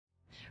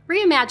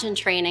Reimagine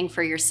training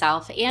for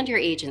yourself and your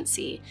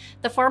agency.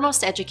 The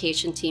Foremost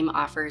Education team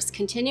offers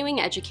continuing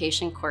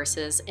education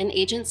courses and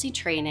agency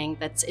training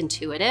that's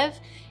intuitive,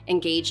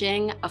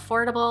 engaging,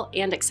 affordable,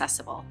 and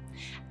accessible.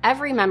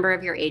 Every member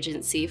of your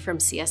agency, from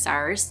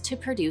CSRs to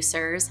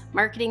producers,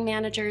 marketing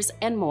managers,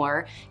 and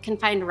more, can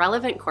find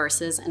relevant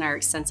courses in our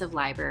extensive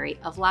library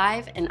of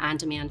live and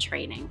on-demand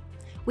training.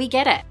 We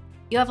get it.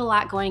 You have a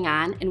lot going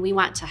on, and we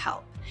want to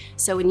help.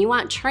 So when you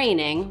want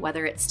training,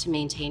 whether it's to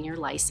maintain your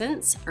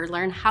license or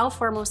learn how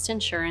Foremost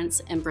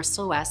Insurance and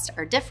Bristol West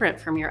are different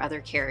from your other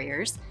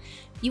carriers,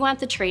 you want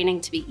the training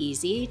to be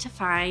easy to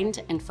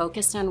find and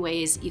focused on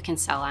ways you can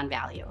sell on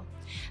value.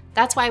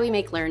 That's why we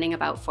make learning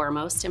about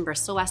Foremost and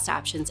Bristol West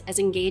options as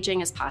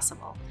engaging as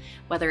possible.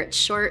 Whether it's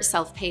short,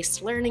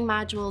 self-paced learning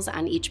modules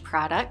on each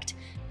product,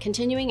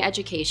 continuing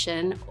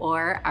education,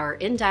 or our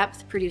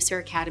in-depth Producer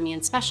Academy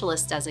and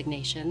Specialist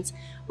designations,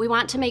 we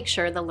want to make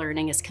sure the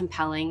learning is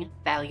compelling,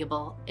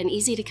 valuable, and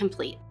easy to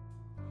complete.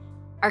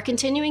 Our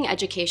continuing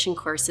education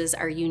courses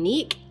are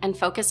unique and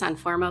focus on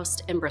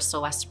Foremost and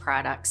Bristol West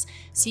products,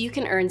 so you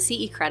can earn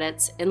CE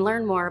credits and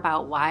learn more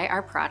about why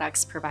our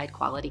products provide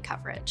quality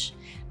coverage.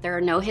 There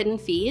are no hidden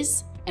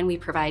fees, and we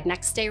provide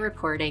next-day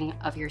reporting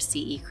of your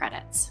CE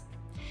credits.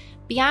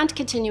 Beyond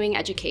continuing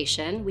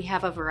education, we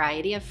have a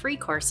variety of free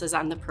courses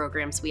on the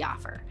programs we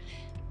offer.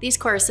 These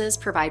courses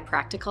provide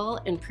practical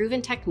and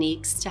proven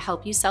techniques to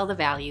help you sell the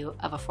value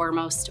of a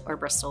Foremost or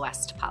Bristol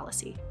West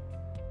policy.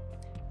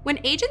 When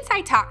agents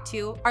I talk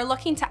to are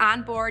looking to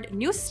onboard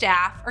new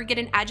staff or get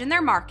an edge in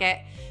their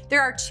market,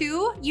 there are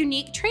two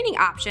unique training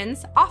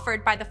options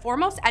offered by the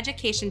Foremost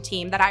Education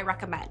team that I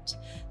recommend: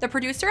 the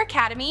Producer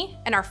Academy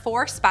and our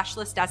 4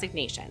 specialist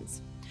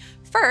designations.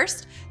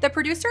 First, the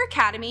Producer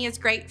Academy is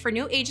great for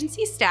new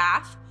agency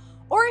staff,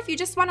 or if you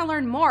just want to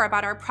learn more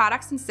about our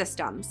products and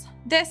systems.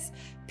 This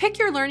Pick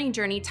Your Learning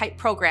Journey type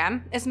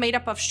program is made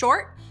up of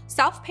short,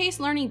 self-paced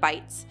learning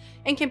bites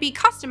and can be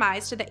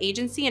customized to the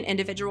agency and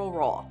individual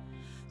role.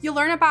 You'll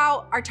learn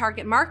about our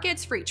target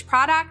markets for each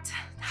product,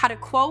 how to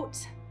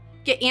quote,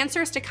 get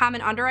answers to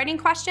common underwriting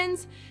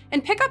questions,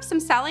 and pick up some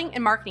selling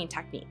and marketing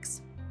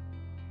techniques.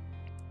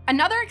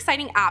 Another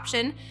exciting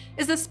option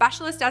is the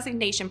Specialist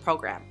Designation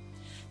Program.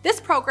 This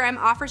program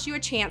offers you a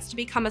chance to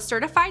become a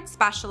certified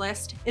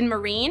specialist in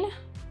marine,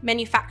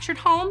 manufactured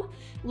home,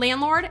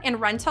 landlord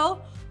and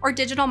rental, or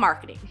digital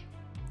marketing.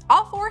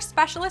 All 4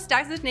 specialist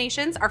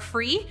designations are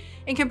free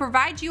and can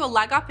provide you a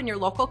leg up in your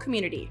local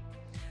community.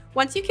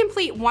 Once you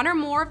complete one or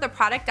more of the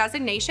product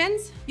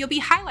designations, you'll be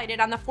highlighted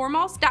on the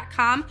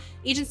Foremost.com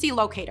agency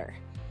locator.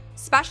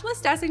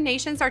 Specialist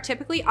designations are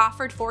typically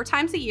offered 4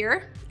 times a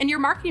year, and your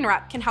marketing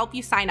rep can help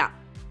you sign up.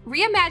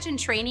 Reimagine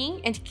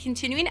training and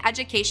continuing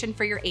education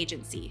for your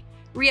agency.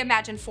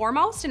 Reimagine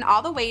Foremost and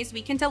all the ways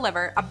we can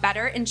deliver a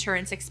better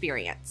insurance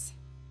experience.